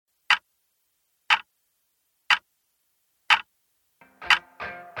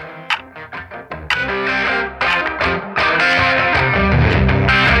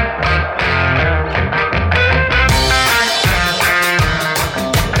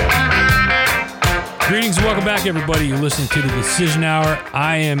Greetings and welcome back, everybody. You're listening to The Decision Hour.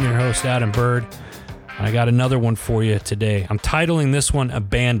 I am your host, Adam Bird. I got another one for you today. I'm titling this one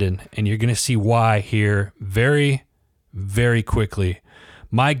Abandoned, and you're going to see why here very, very quickly.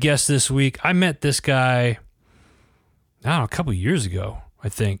 My guest this week, I met this guy, I don't know, a couple of years ago, I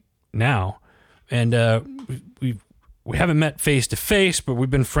think, now. And we haven't met face-to-face, but we've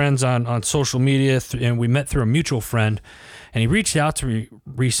been friends on social media, and we met through a mutual friend. And he reached out to me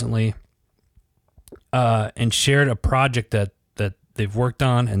recently and shared a project that they've worked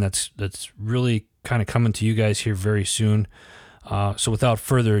on, and that's really kind of coming to you guys here very soon. So without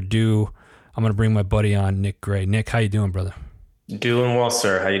further ado, I'm going to bring my buddy on, Nick Gray. Nick, how you doing, brother? Doing well,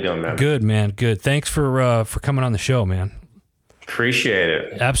 sir. How you doing, man? Good, man. Good. Thanks for coming on the show, man. Appreciate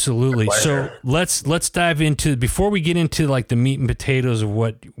it. Absolutely. So let's dive into, before we get into like the meat and potatoes of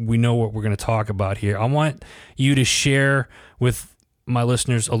what we're going to talk about here, I want you to share with my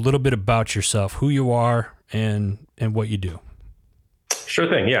listeners a little bit about yourself, who you are and what you do. Sure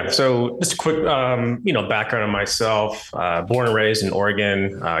thing. Yeah. So just a quick, background on myself. Born and raised in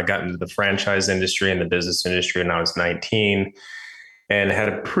Oregon. Got into the franchise industry and the business industry when I was 19, and had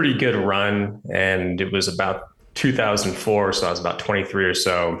a pretty good run. And it was about 2004, so I was about 23 or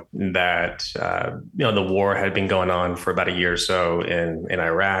so, that the war had been going on for about a year or so in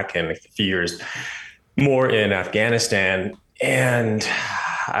Iraq, and a few years more in Afghanistan. And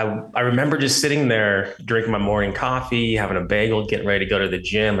I remember just sitting there drinking my morning coffee, having a bagel, getting ready to go to the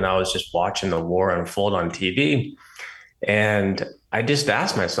gym, and I was just watching the war unfold on TV. And I just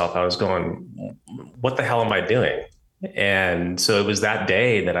asked myself, I was going, what the hell am I doing? And so it was that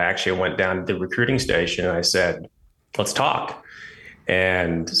day that I actually went down to the recruiting station and I said, let's talk.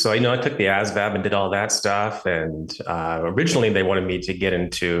 And so, I took the ASVAB and did all that stuff. And originally they wanted me to go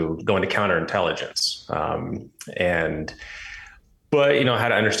into counterintelligence. But I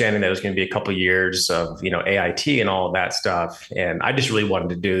had an understanding that it was going to be a couple of years of, AIT and all of that stuff. And I just really wanted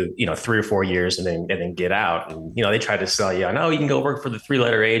to do, 3 or 4 years and then get out. And, they tried to sell you, I know you can go work for the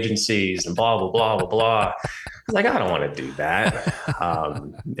 3-letter agencies and blah, blah, blah, blah, blah. I was like, I don't want to do that.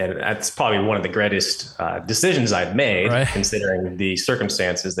 And that's probably one of the greatest decisions I've made, right, considering the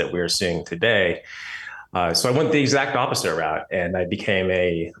circumstances that we're seeing today. So I went the exact opposite route, and I became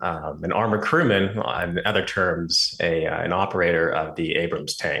an armored crewman, in other terms, an operator of the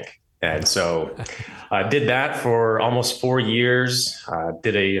Abrams tank. And so I did that for almost 4 years,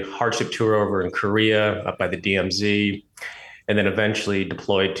 did a hardship tour over in Korea up by the DMZ, and then eventually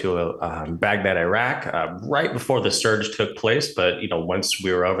deployed to Baghdad, Iraq, right before the surge took place. But, once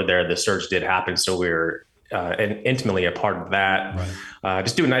we were over there, the surge did happen. So we were intimately a part of that. Right.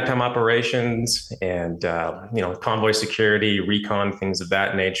 Just doing nighttime operations and, convoy security, recon, things of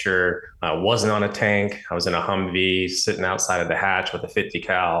that nature. Wasn't on a tank. I was in a Humvee sitting outside of the hatch with a 50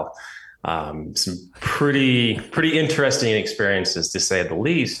 cal. Some pretty interesting experiences, to say the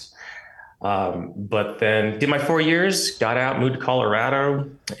least. But then did my 4 years, got out, moved to Colorado,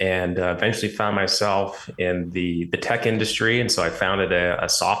 and eventually found myself in the tech industry. And so I founded a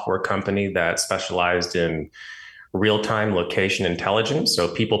software company that specialized in real-time location intelligence. So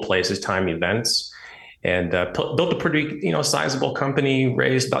people, places, time, events, and built a pretty, sizable company,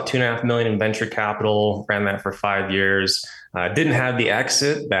 raised about $2.5 million in venture capital, ran that for 5 years. Didn't have the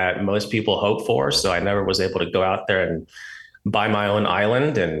exit that most people hope for. So I never was able to go out there and buy my own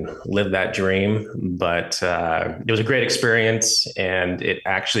island and live that dream. But it was a great experience, and it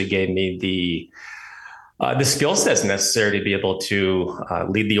actually gave me the skill sets necessary to be able to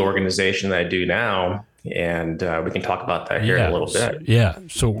lead the organization that I do now. And we can talk about that here in a little bit. Yeah.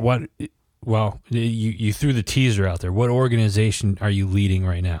 So you threw the teaser out there. What organization are you leading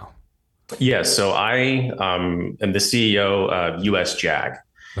right now? Yes. So I am the CEO of USJAG.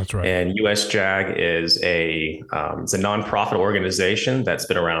 That's right. And USJAG is it's a nonprofit organization that's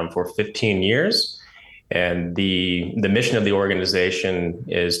been around for 15 years. And the mission of the organization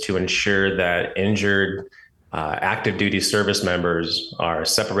is to ensure that injured active duty service members are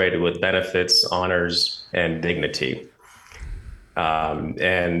separated with benefits, honors, and dignity.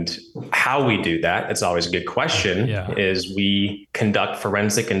 And how we do that, it's always a good question, is we conduct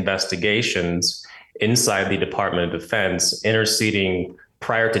forensic investigations inside the Department of Defense, interceding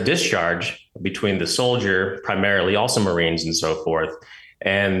prior to discharge between the soldier, primarily also Marines and so forth,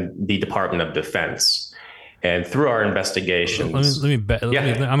 and the Department of Defense. And through our investigations, I'm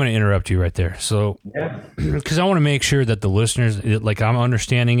going to interrupt you right there. So, because I want to make sure that the listeners, like I'm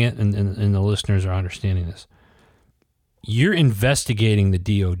understanding it, and the listeners are understanding this. You're investigating the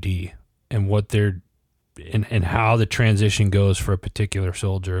DoD and what they're and how the transition goes for a particular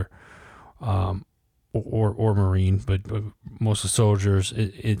soldier. or Marine, but mostly soldiers.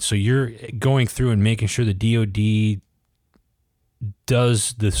 So you're going through and making sure the DoD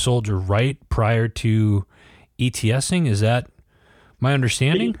does the soldier right prior to ETSing. Is that my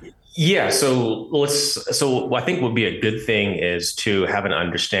understanding? Yeah, so I think would be a good thing is to have an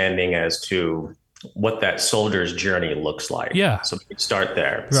understanding as to what that soldier's journey looks like. Yeah. So we can start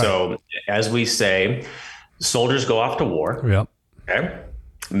there. Right. So as we say, soldiers go off to war. Yep. Okay.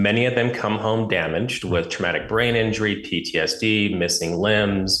 Many of them come home damaged with traumatic brain injury, PTSD, missing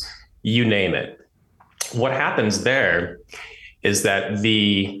limbs, you name it. What happens there is that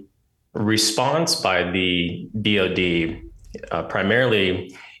the response by the DoD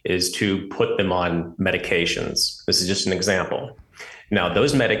primarily is to put them on medications. This is just an example. Now,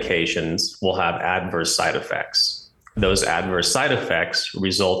 those medications will have adverse side effects. Those adverse side effects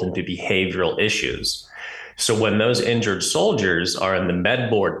result into behavioral issues. So when those injured soldiers are in the med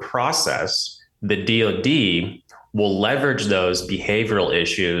board process, the DoD will leverage those behavioral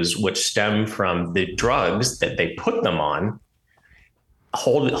issues, which stem from the drugs that they put them on,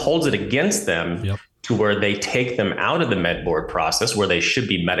 holds it against them. Yep. To where they take them out of the med board process where they should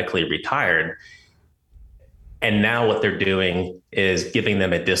be medically retired. And now what they're doing is giving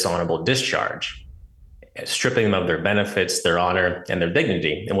them a dishonorable discharge, stripping them of their benefits, their honor, and their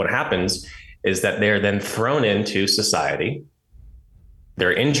dignity. And what happens is that they're then thrown into society.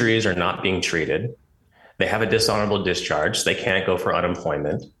 Their injuries are not being treated. They have a dishonorable discharge. They can't go for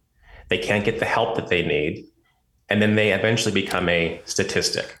unemployment. They can't get the help that they need. And then they eventually become a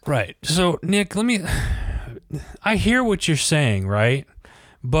statistic. Right. So, Nick, I hear what you're saying, right?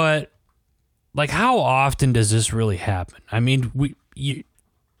 But, like, how often does this really happen? I mean, you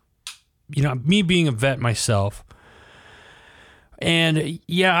know, me being a vet myself, and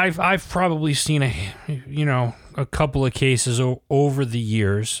yeah, I've probably seen a couple of cases over the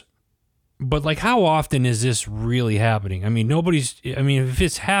years. But, like, how often is this really happening? I mean, if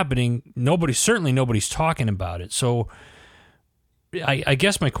it's happening, nobody's talking about it. So I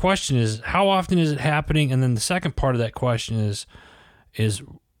guess my question is, how often is it happening? And then the second part of that question is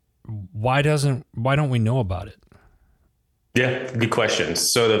why don't we know about it? Yeah, good question.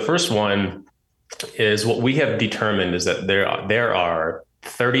 So the first one is what we have determined is that there are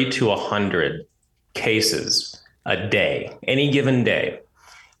 30 to 100 cases a day, any given day,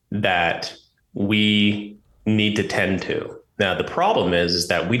 that we need to tend to. Now, the problem is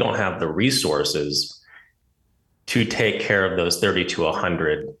that we don't have the resources to take care of those 30 to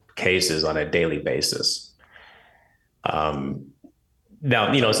 100 cases on a daily basis.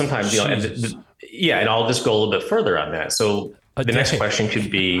 Now, sometimes, and I'll just go a little bit further on that. So the next question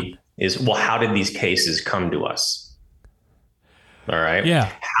could be well, how did these cases come to us? All right.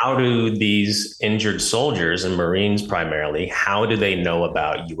 Yeah. How do these injured soldiers and Marines primarily, how do they know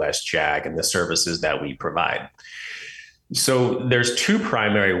about US JAG and the services that we provide? So there's two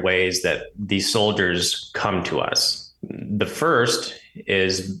primary ways that these soldiers come to us. The first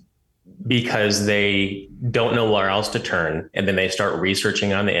is because they don't know where else to turn, and then they start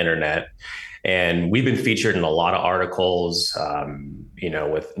researching on the internet. And we've been featured in a lot of articles,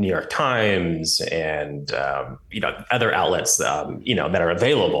 with New York Times and, other outlets, that are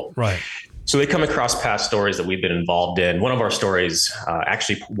available. Right. So they come across past stories that we've been involved in. One of our stories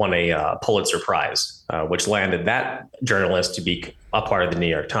actually won a Pulitzer Prize, which landed that journalist to be a part of the New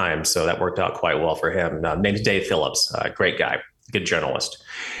York Times. So that worked out quite well for him. Name's Dave Phillips, great guy, good journalist.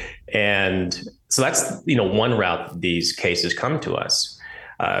 And so that's, one route these cases come to us.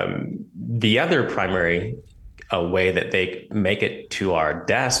 The other primary way that they make it to our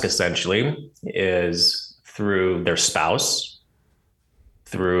desk essentially is through their spouse,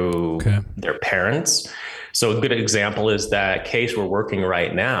 through their parents. So a good example is that case we're working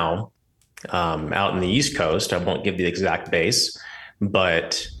right now out in the East Coast. I won't give the exact base,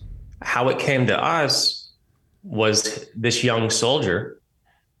 but how it came to us was this young soldier,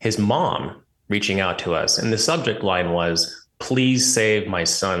 his mom reaching out to us. And the subject line was, "Please save my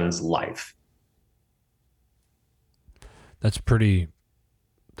son's life." That's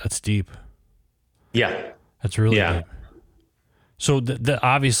deep. Yeah. That's really deep. So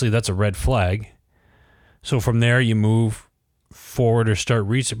obviously that's a red flag. So from there you move forward or start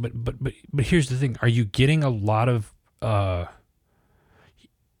research. But here's the thing. Are you getting a lot of, I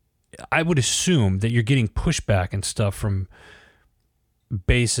would assume that you're getting pushback and stuff from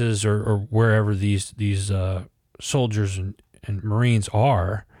bases or wherever these soldiers and Marines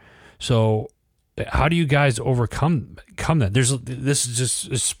are. So how do you guys overcome that? This is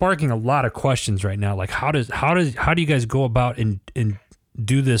just sparking a lot of questions right now. Like how do you guys go about and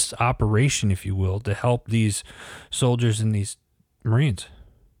do this operation, if you will, to help these soldiers and these Marines?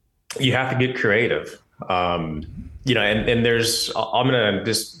 You have to get creative. And I'm going to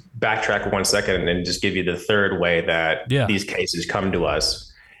just backtrack 1 second and just give you the third way that these cases come to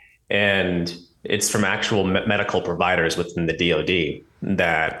us. And it's from actual medical providers within the DoD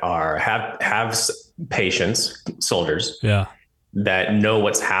that have patients, soldiers, that know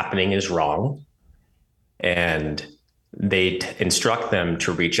what's happening is wrong, and they instruct them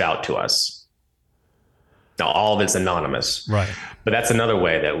to reach out to us. Now, all of it's anonymous, right? But that's another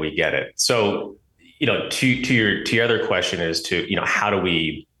way that we get it. So, to your other question is how do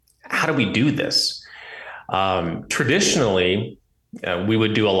we do this? Traditionally, we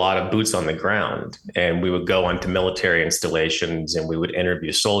would do a lot of boots on the ground, and we would go onto military installations, and we would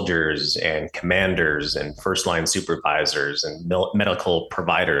interview soldiers and commanders and first line supervisors and medical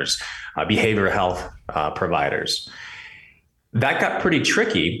providers, behavioral health providers. That got pretty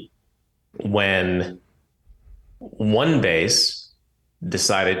tricky when one base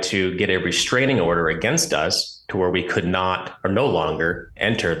decided to get a restraining order against us to where we could not or no longer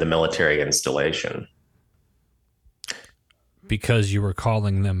enter the military installation. Because you were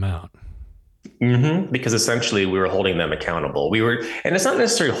calling them out. Mm-hmm. Because essentially we were holding them accountable. And it's not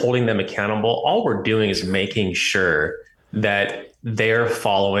necessarily holding them accountable. All we're doing is making sure that they're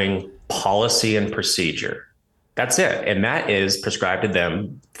following policy and procedure. That's it. And that is prescribed to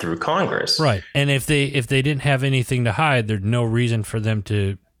them through Congress. Right. And if they didn't have anything to hide, there's no reason for them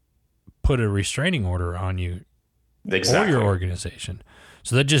to put a restraining order on you or your organization.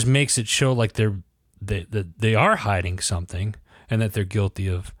 So that just makes it show like they are hiding something and that they're guilty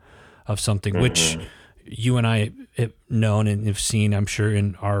of something, which you and I have known and have seen, I'm sure,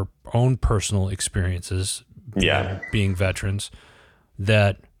 in our own personal experiences, being veterans,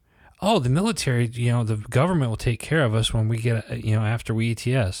 that, the military, the government will take care of us when we get, after we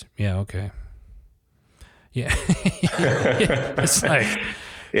ETS. Yeah. Okay. Yeah. It's like,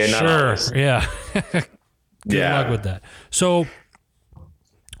 sure. Yeah. Good luck with that. So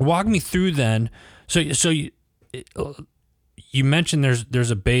walk me through then. So you mentioned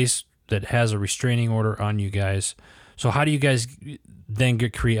there's a base that has a restraining order on you guys. So how do you guys then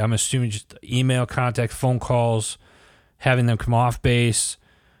get created? I'm assuming just email contact, phone calls, having them come off base.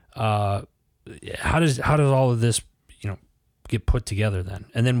 How does all of this get put together then?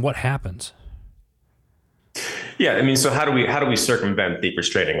 And then what happens? Yeah, I mean, so how do we circumvent the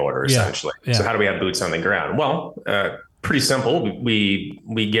restraining order essentially? Yeah. So how do we have boots on the ground? Well, pretty simple.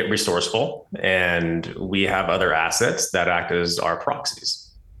 We get resourceful, and we have other assets that act as our proxies.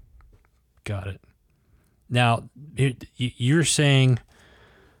 Got it. Now, you're saying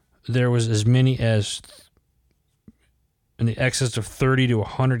there was as many as in the excess of 30 to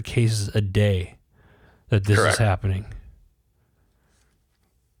 100 cases a day that this is happening.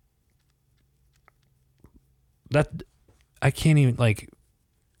 That I can't even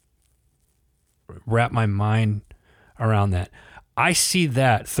wrap my mind around that. I see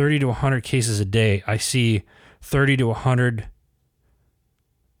that 30 to 100 cases a day. I see 30 to 100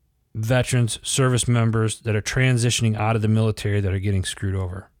 veterans, service members that are transitioning out of the military that are getting screwed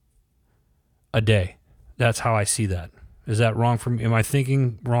over a day. That's how I see that. Is that wrong for me? Am I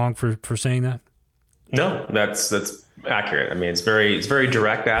thinking wrong for saying that? No, that's accurate. I mean, it's very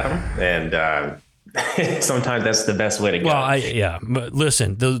direct, Adam, and sometimes that's the best way to go. Well, but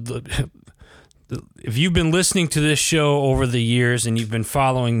listen, if you've been listening to this show over the years and you've been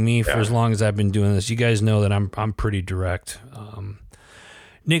following me for as long as I've been doing this, you guys know that I'm pretty direct.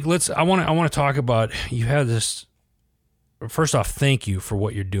 Nick, I want to talk about, you have this. First off, thank you for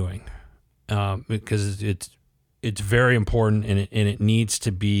what you're doing, because it's very important and it needs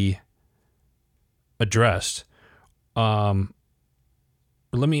to be addressed. Let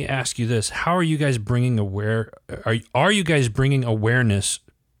me ask you this: how are you guys bringing are you guys bringing awareness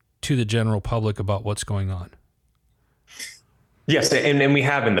to the general public about what's going on? Yes, and we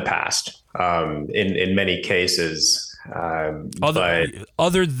have in the past, in many cases.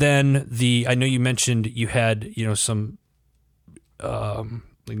 Other than I know you mentioned you had some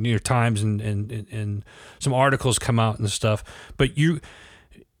like New York Times and some articles come out and stuff, but you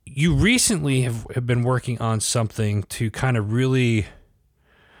recently have been working on something to kind of really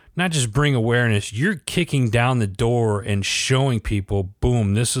not just bring awareness. You're kicking down the door and showing people,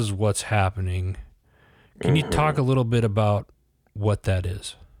 boom, this is what's happening. Can you talk a little bit about what that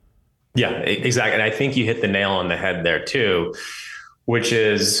is? Yeah, exactly. And I think you hit the nail on the head there too, which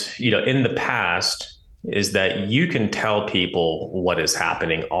is, in the past, is that you can tell people what is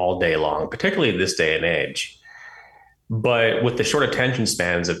happening all day long, particularly this day and age. But with the short attention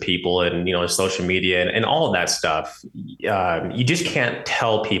spans of people and, social media and all of that stuff, you just can't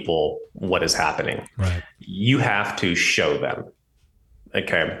tell people what is happening. Right. You have to show them.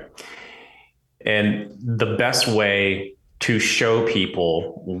 Okay. And the best way to show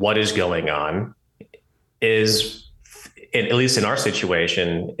people what is going on is, at least in our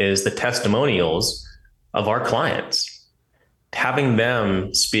situation, is the testimonials of our clients, having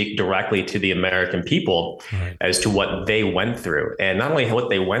them speak directly to the American people as to what they went through, and not only what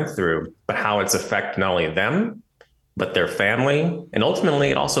they went through, but how it's affected not only them, but their family. And ultimately,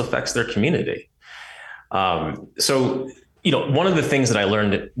 it also affects their community. So, one of the things that I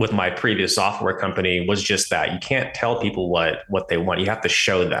learned with my previous software company was just that you can't tell people what they want. You have to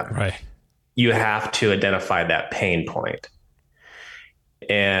show them. Right. You have to identify that pain point.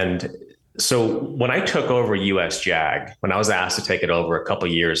 And so when I took over US JAG, when I was asked to take it over a couple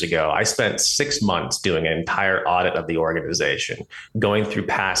of years ago, I spent 6 months doing an entire audit of the organization, going through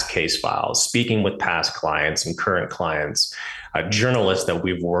past case files, speaking with past clients and current clients, journalists that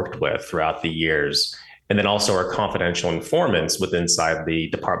we've worked with throughout the years, and then also our confidential informants within inside the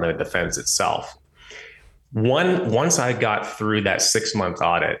Department of Defense itself. Once I got through that 6-month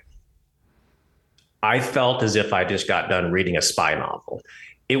audit, I felt as if I just got done reading a spy novel.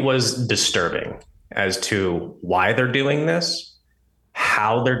 It was disturbing as to why they're doing this,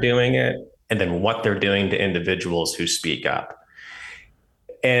 how they're doing it, and then what they're doing to individuals who speak up.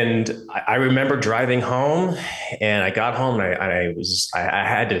 And I remember driving home, and I got home, and I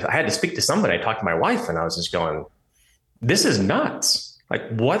had to speak to somebody. I talked to my wife, and I was just going, "This is nuts! Like,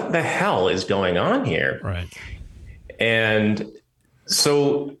 what the hell is going on here?" Right. And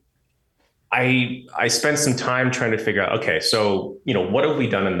so I spent some time trying to figure out, okay, so, what have we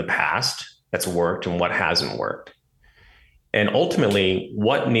done in the past that's worked and what hasn't worked? And ultimately,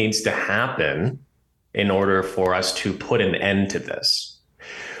 what needs to happen in order for us to put an end to this?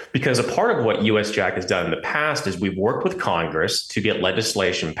 Because a part of what US JAG has done in the past is we've worked with Congress to get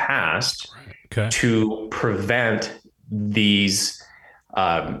legislation passed to prevent these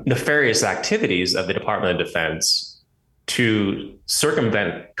nefarious activities of the Department of Defense to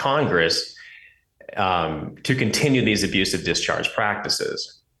circumvent Congress, to continue these abusive discharge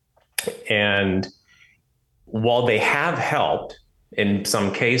practices. And while they have helped in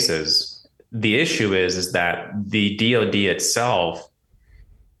some cases, the issue is that the DoD itself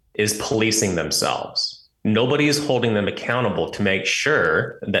is policing themselves. Nobody is holding them accountable to make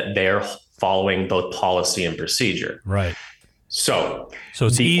sure that they're following both policy and procedure. Right. So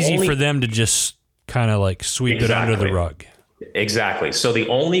it's easy for them to just kind of like sweep it under the rug. Exactly. So the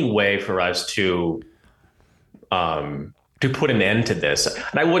only way for us to put an end to this,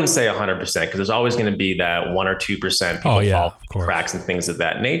 and I wouldn't say 100%, because there's always going to be that 1 or 2% people fall through cracks and things of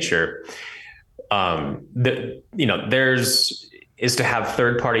that nature. Is to have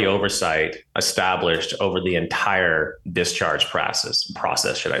third-party oversight established over the entire discharge process,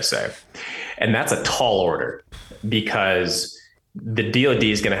 should I say. And that's a tall order, because the DoD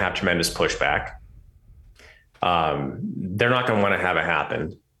is going to have tremendous pushback. They're not going to want to have it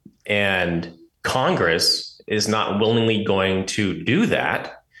happen. And Congress is not willingly going to do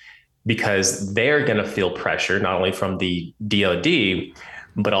that, because they're going to feel pressure, not only from the DoD,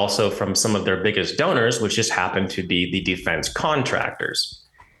 but also from some of their biggest donors, which just happen to be the defense contractors.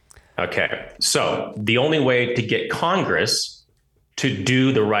 Okay, so the only way to get Congress to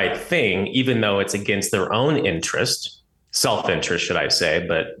do the right thing, even though it's against their own interest, self-interest, should I say,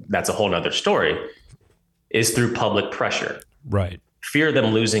 but that's a whole nother story, is through public pressure. Right. Fear them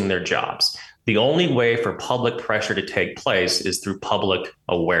losing their jobs. The only way for public pressure to take place is through public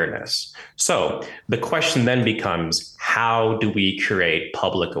awareness. So the question then becomes, how do we create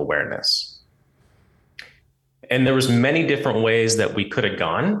public awareness? And there was many different ways that we could have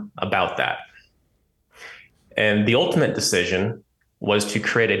gone about that. And the ultimate decision was to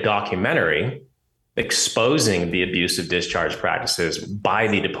create a documentary exposing the abusive discharge practices by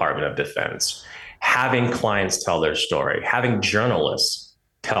the Department of Defense, having clients tell their story, having journalists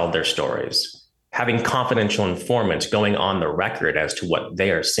tell their stories, having confidential informants going on the record as to what they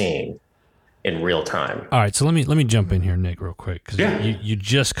are seeing in real time. All right, so let me jump in here, Nick, real quick, because you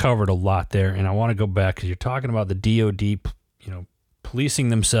just covered a lot there, and I want to go back because you're talking about the DoD, policing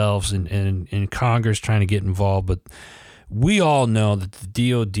themselves and Congress trying to get involved, but we all know that the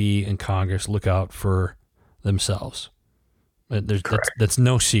DoD and Congress look out for themselves. That's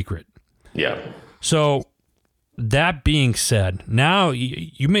no secret. Yeah. So that being said, now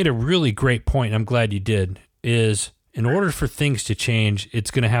you made a really great point, and I'm glad you did, is in order for things to change,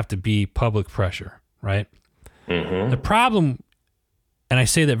 it's going to have to be public pressure, right? Mm-hmm. The problem, and I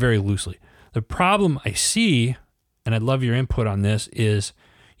say that very loosely, the problem I see, and I'd love your input on this, is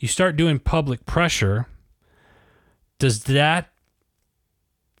you start doing public pressure, does that,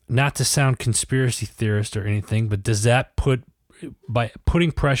 not to sound conspiracy theorist or anything, but does that put by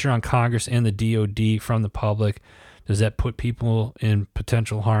putting pressure on Congress and the DOD from the public, does that put people in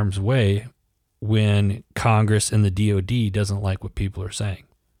potential harm's way when Congress and the DOD doesn't like what people are saying?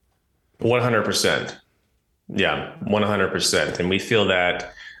 100%. Yeah, 100%. And we feel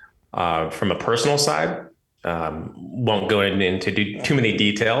that from a personal side, won't go into too many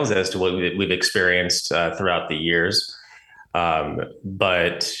details as to what we've experienced throughout the years.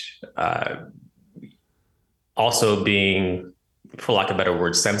 But also being, for lack of a better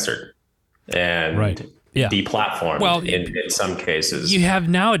word, censored and deplatformed in some cases. You have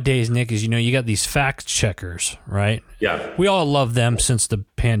nowadays, Nick, is, you got these fact checkers, right? Yeah. We all love them since the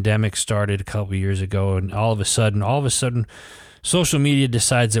pandemic started a couple of years ago. And all of a sudden, social media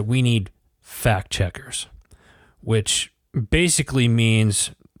decides that we need fact checkers, which basically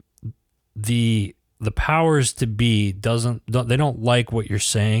means the powers to be they don't like what you're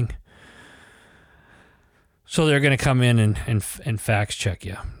saying, so they're going to come in and fact check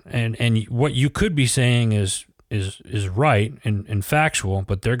you, and what you could be saying is right and factual,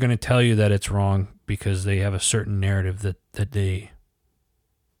 but they're going to tell you that it's wrong because they have a certain narrative that they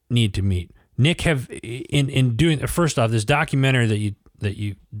need to meet. Nick, in doing, first off, this documentary that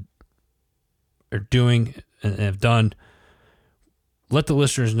you are doing and have done, let the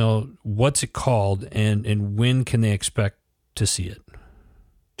listeners know what's it called and when can they expect to see it.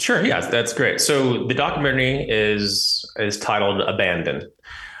 Sure. Yeah, that's great. So the documentary is titled Abandon,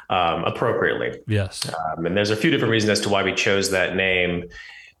 appropriately. Yes. And there's a few different reasons as to why we chose that name,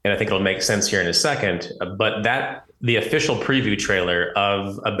 and I think it'll make sense here in a second. But the official preview trailer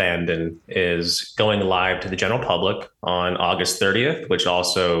of Abandon is going live to the general public on August 30th, which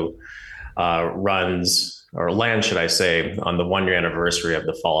also runs, or lands, should I say, on the 1-year anniversary of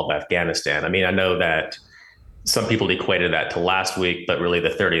the fall of Afghanistan. I mean, I know that some people equated that to last week, but really the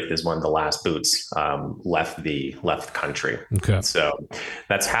 30th is when the last boots left the country. Okay. So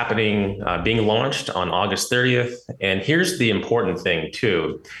that's happening, being launched on August 30th. And here's the important thing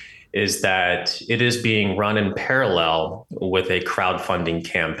too, is that it is being run in parallel with a crowdfunding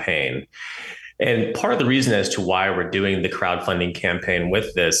campaign. And part of the reason as to why we're doing the crowdfunding campaign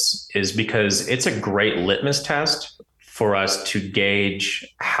with this is because it's a great litmus test for us to gauge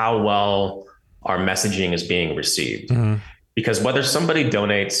how well our messaging is being received. Mm-hmm. Because whether somebody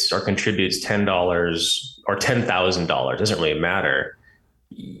donates or contributes $10 or $10,000, doesn't really matter.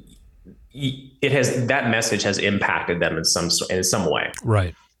 That message has impacted them in some way.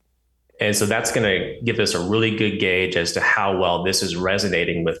 Right. And so that's going to give us a really good gauge as to how well this is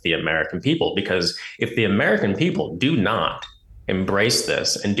resonating with the American people. Because if the American people do not embrace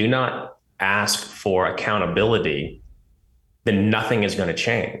this and do not ask for accountability, then nothing is going to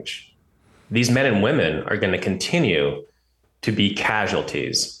change. These men and women are going to continue to be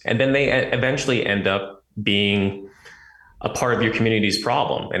casualties. And then they eventually end up being a part of your community's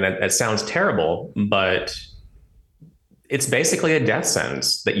problem. And that sounds terrible, but it's basically a death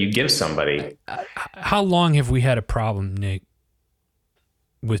sentence that you give somebody. How long have we had a problem, Nick,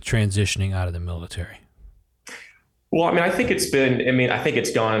 with transitioning out of the military? Well, I mean, I think it's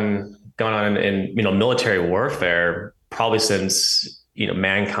gone on in, military warfare probably since,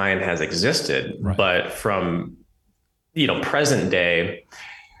 mankind has existed. Right. But from, present day,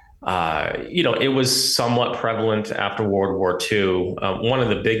 it was somewhat prevalent after World War II. One of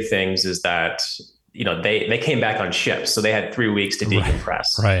the big things is that, they came back on ships, so they had 3 weeks to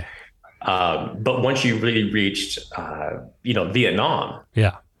decompress. Right. But once you really reached, Vietnam,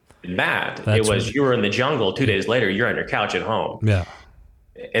 yeah, you were in the jungle. 2 days later, you're on your couch at home. Yeah.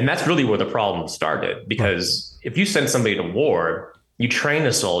 And that's really where the problem started, because if you send somebody to war, you train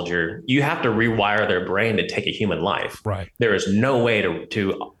a soldier, you have to rewire their brain to take a human life. Right. There is no way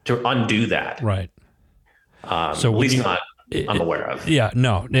to undo that. Right. So at least not I'm aware of. Yeah,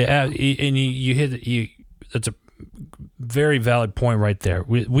 no. And you that's a very valid point right there.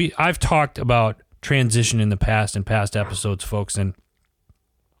 I've talked about transition in the past, in past episodes, folks, and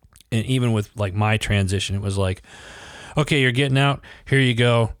even with like my transition, it was like, okay, you're getting out, here you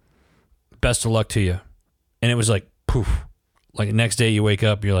go, best of luck to you. And it was like, poof, like the next day you wake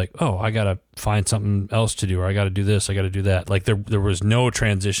up, you're like, oh, I got to find something else to do, or I got to do this, I got to do that. Like there was no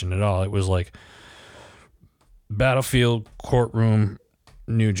transition at all. It was like battlefield, courtroom,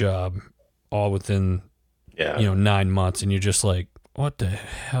 new job, all within 9 months. And you're just like, what the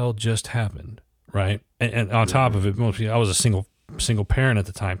hell just happened? Right. And on top of it, I was a single parent at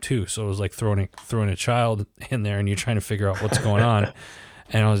the time too. So it was like throwing a child in there and you're trying to figure out what's going on.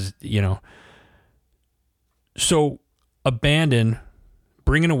 And I was, so Abandon,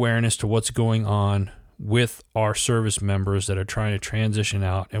 bringing awareness to what's going on with our service members that are trying to transition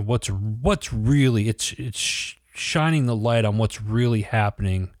out, and what's really, it's shining the light on what's really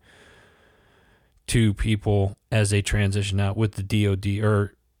happening to people as they transition out with the DoD,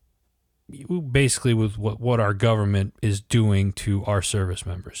 or basically with what our government is doing to our service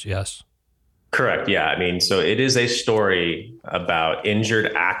members. Yes. Correct. Yeah. I mean, so it is a story about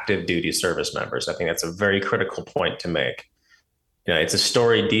injured active duty service members. I think that's a very critical point to make. It's a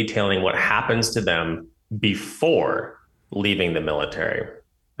story detailing what happens to them before leaving the military.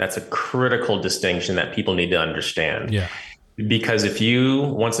 That's a critical distinction that people need to understand. Yeah. Because if you,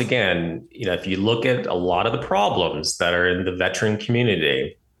 once again, if you look at a lot of the problems that are in the veteran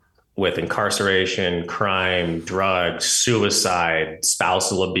community with incarceration, crime, drugs, suicide,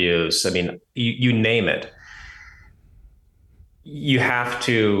 spousal abuse, I mean, you name it, you have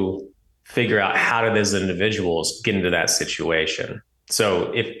to figure out how do those individuals get into that situation.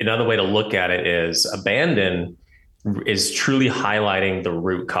 So if another way to look at it is Abandon is truly highlighting the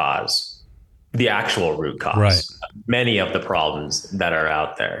root cause, the actual root cause, right, many of the problems that are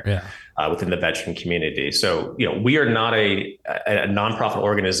out there within the veteran community. So, we are not a nonprofit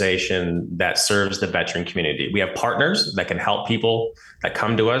organization that serves the veteran community. We have partners that can help people that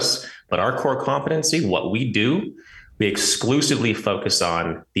come to us, but our core competency, what we do, we exclusively focus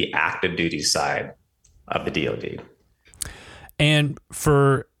on the active duty side of the DoD. And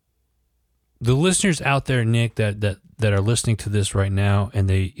for the listeners out there, Nick, that are listening to this right now, and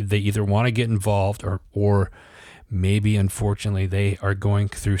they either want to get involved or maybe unfortunately they are going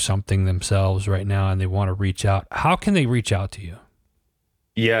through something themselves right now and they want to reach out, how can they reach out to you?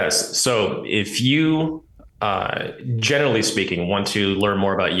 Yes. So if you, generally speaking, want to learn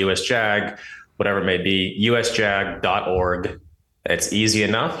more about USJAG, whatever it may be, usjag.org. It's easy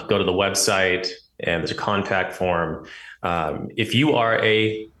enough. Go to the website and there's a contact form. If you are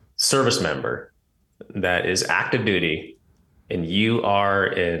a service member that is active duty and you are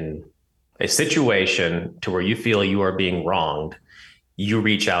in a situation to where you feel you are being wronged, you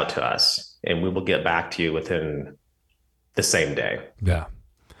reach out to us and we will get back to you within the same day. Yeah.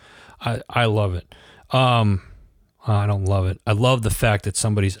 I love it. I don't love it. I love the fact that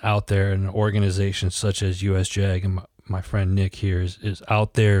somebody's out there, an organization such as USJAG, and my friend Nick here is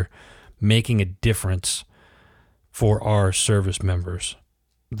out there making a difference for our service members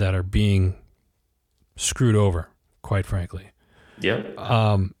that are being screwed over, quite frankly.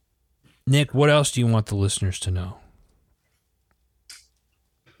 Yeah. Nick, what else do you want the listeners to know?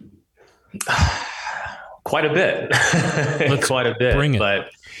 Quite a bit. Quite a bit. Bring it.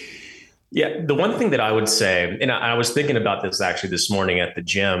 But yeah, the one thing that I would say, and I was thinking about this actually this morning at the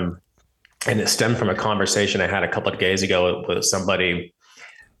gym, and it stemmed from a conversation I had a couple of days ago with somebody.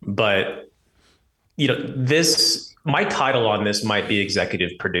 But, my title on this might be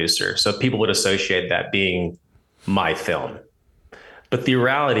executive producer. So people would associate that being my film. But the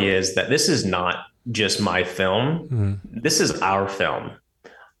reality is that this is not just my film. Mm-hmm. This is our film.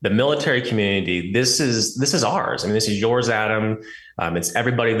 The military community, this is ours. I mean, this is yours, Adam. It's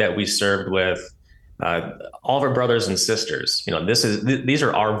everybody that we served with, all of our brothers and sisters. These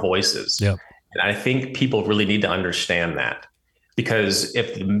are our voices. Yep. And I think people really need to understand that, because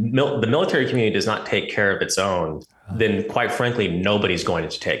if the military community does not take care of its own, then quite frankly, nobody's going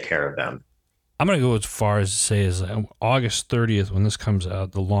to take care of them. I'm going to go as far as to say is August 30th, when this comes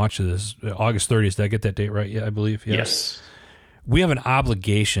out, the launch of this, August 30th, did I get that date right? Yeah, I believe. Yes. We have an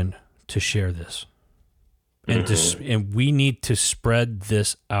obligation to share this, and and we need to spread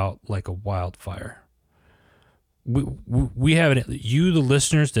this out like a wildfire. We have you, the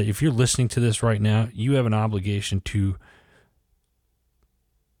listeners, that if you're listening to this right now, you have an obligation to,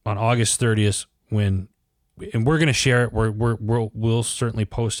 on August 30th, and we're going to share it. We'll certainly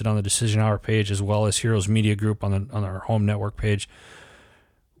post it on the Decision Hour page as well as Heroes Media Group on our home network page.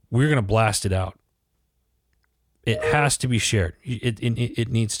 We're going to blast it out. It has to be shared. It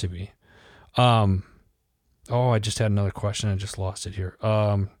needs to be. I just had another question. I just lost it here.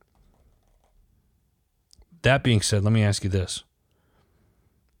 That being said, let me ask you this.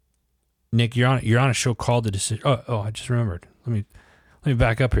 Nick, you're on a show called The Decision. I just remembered. Let me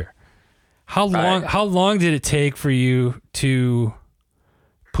back up here. How long did it take for you to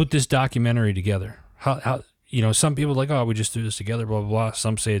put this documentary together? How some people are like, we just threw this together, blah blah blah.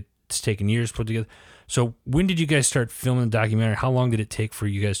 Some say it's taken years to put together. So when did you guys start filming the documentary? How long did it take for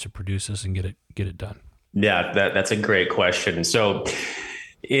you guys to produce this and get it done? Yeah, that's a great question. So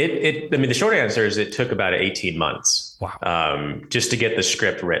the short answer is it took about 18 months. Wow. Just to get the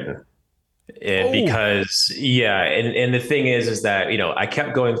script written. And because, and the thing is that, I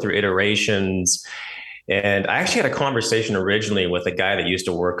kept going through iterations, and I actually had a conversation originally with a guy that used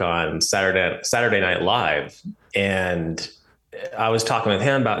to work on Saturday Night Live. And I was talking with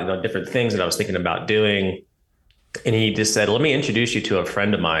him about, different things that I was thinking about doing. And he just said, let me introduce you to a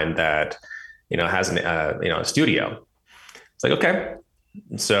friend of mine that, has a studio. It's like, okay.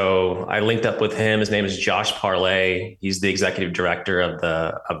 So I linked up with him. His name is Josh Parlay. He's the executive director of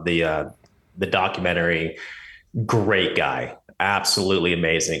the documentary. Great guy, absolutely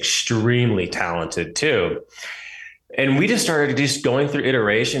amazing, extremely talented too. And we just started just going through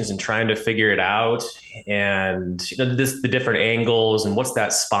iterations and trying to figure it out, and the different angles and what's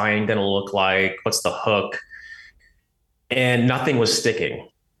that spine going to look like, what's the hook, and nothing was sticking.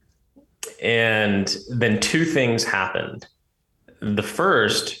 And then two things happened. The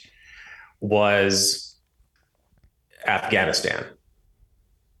first was Afghanistan.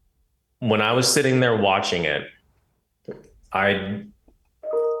 When I was sitting there watching it, I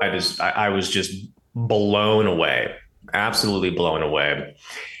was just blown away, absolutely blown away.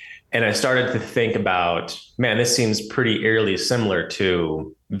 And I started to think about, man, this seems pretty eerily similar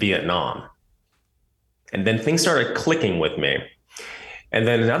to Vietnam. And then things started clicking with me. And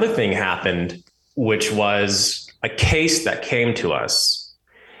then another thing happened, which was a case that came to us.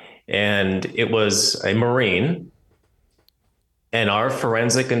 And it was a Marine. And our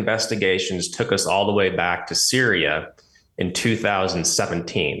forensic investigations took us all the way back to Syria in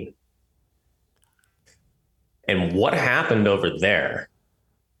 2017. And what happened over there,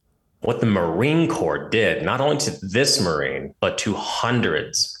 what the Marine Corps did, not only to this Marine, but to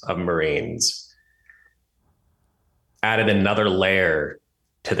hundreds of Marines, added another layer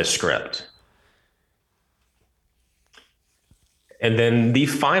to the script. And then the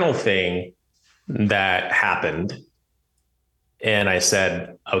final thing that happened, and I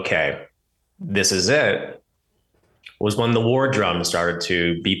said, okay, this is it, was when the war drum started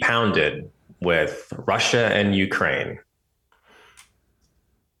to be pounded with Russia and Ukraine.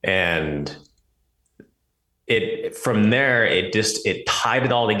 And from there, it tied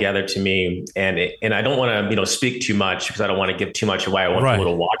it all together to me. And I don't want to, speak too much because I don't want to give too much away. I want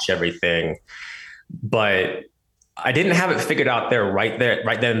people to watch everything, but I didn't have it figured out right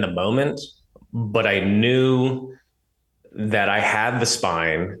then in the moment, but I knew that I had the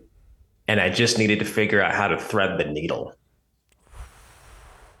spine and I just needed to figure out how to thread the needle.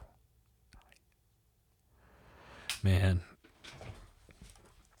 Man,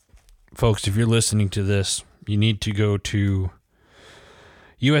 folks, if you're listening to this, you need to go to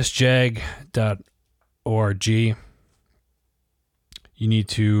usjag.org. You need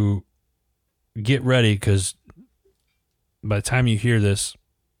to get ready because by the time you hear this,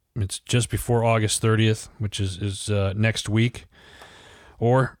 it's just before August 30th, which is next week.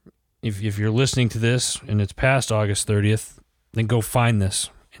 Or if you're listening to this and it's past August 30th, then go find this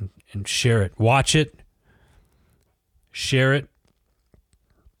and share it. Watch it. Share it.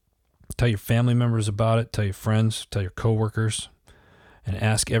 Tell your family members about it. Tell your friends. Tell your coworkers. And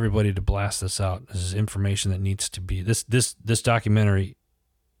ask everybody to blast this out. This is information that needs to be... This documentary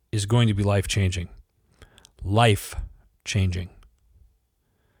is going to be life-changing. Life-changing.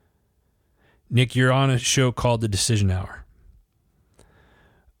 Nick, you're on a show called The Decision Hour.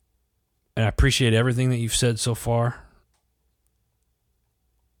 And I appreciate everything that you've said so far.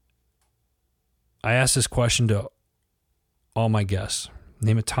 I asked this question to all my guests.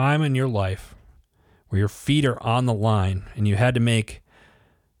 Name a time in your life where your feet are on the line and you had to make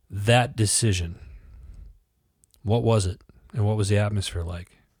that decision. What was it? And what was the atmosphere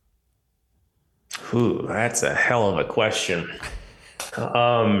like? Ooh, that's a hell of a question.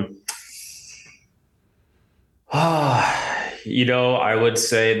 I would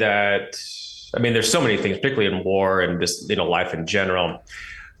say that, there's so many things, particularly in war and just, life in general.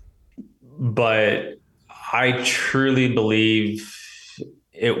 But I truly believe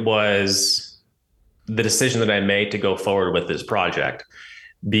it was the decision that I made to go forward with this project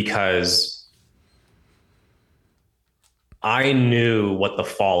because I knew what the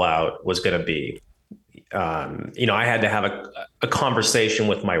fallout was going to be. I had to have a conversation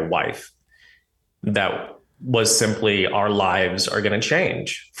with my wife that was simply our lives are going to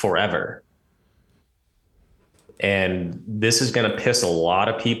change forever. And this is going to piss a lot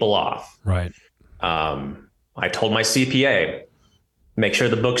of people off. Right. I told my CPA, make sure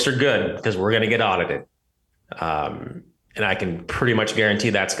the books are good because we're going to get audited. And I can pretty much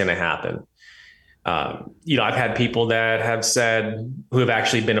guarantee that's going to happen. I've had people that have said, who have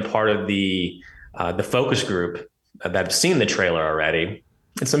actually been a part of the focus group that have seen the trailer already.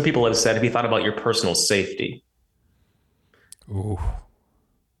 And some people have said, have you thought about your personal safety? Ooh.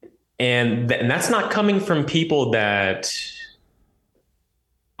 And that's not coming from people that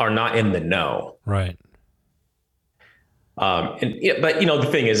are not in the know. Right. But the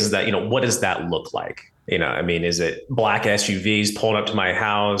thing is that, what does that look like? I mean, is it black SUVs pulling up to my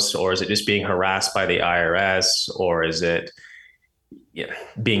house, or is it just being harassed by the IRS, or is it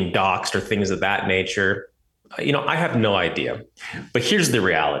being doxxed or things of that nature? I have no idea. But here's the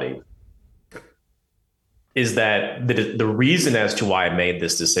reality is that the reason as to why I made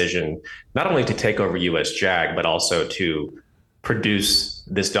this decision, not only to take over US JAG, but also to produce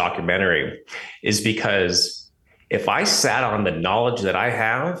this documentary, is because if I sat on the knowledge that I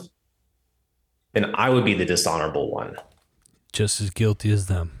have, then I would be the dishonorable one. Just as guilty as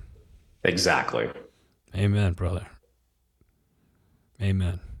them. Exactly. Amen, brother.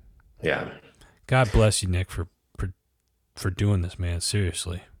 Amen. Yeah. God bless you, Nick, for doing this, man.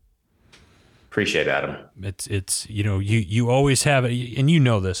 Seriously. Appreciate it, Adam. It's you always have it, and you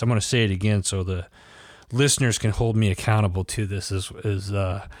know this. I'm going to say it again so the listeners can hold me accountable to this as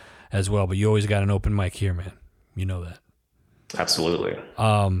well. But you always got an open mic here, man. You know that. Absolutely.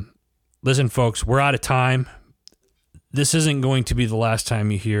 Listen, folks, we're out of time. This isn't going to be the last time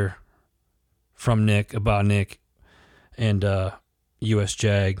you hear from Nick about Nick and US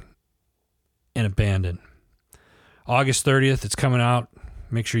JAG and Abandon. August 30th, it's coming out.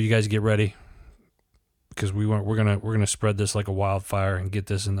 Make sure you guys get ready, because we're gonna spread this like a wildfire and get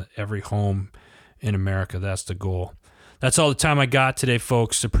this in every home in America. That's the goal. That's all the time I got today,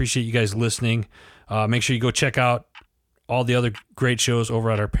 folks. Appreciate you guys listening. Make sure you go check out all the other great shows over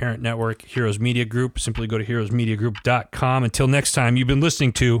at our parent network, Heroes Media Group. Simply go to heroesmediagroup.com. Until next time, you've been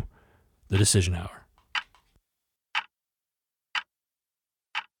listening to The Decision Hour.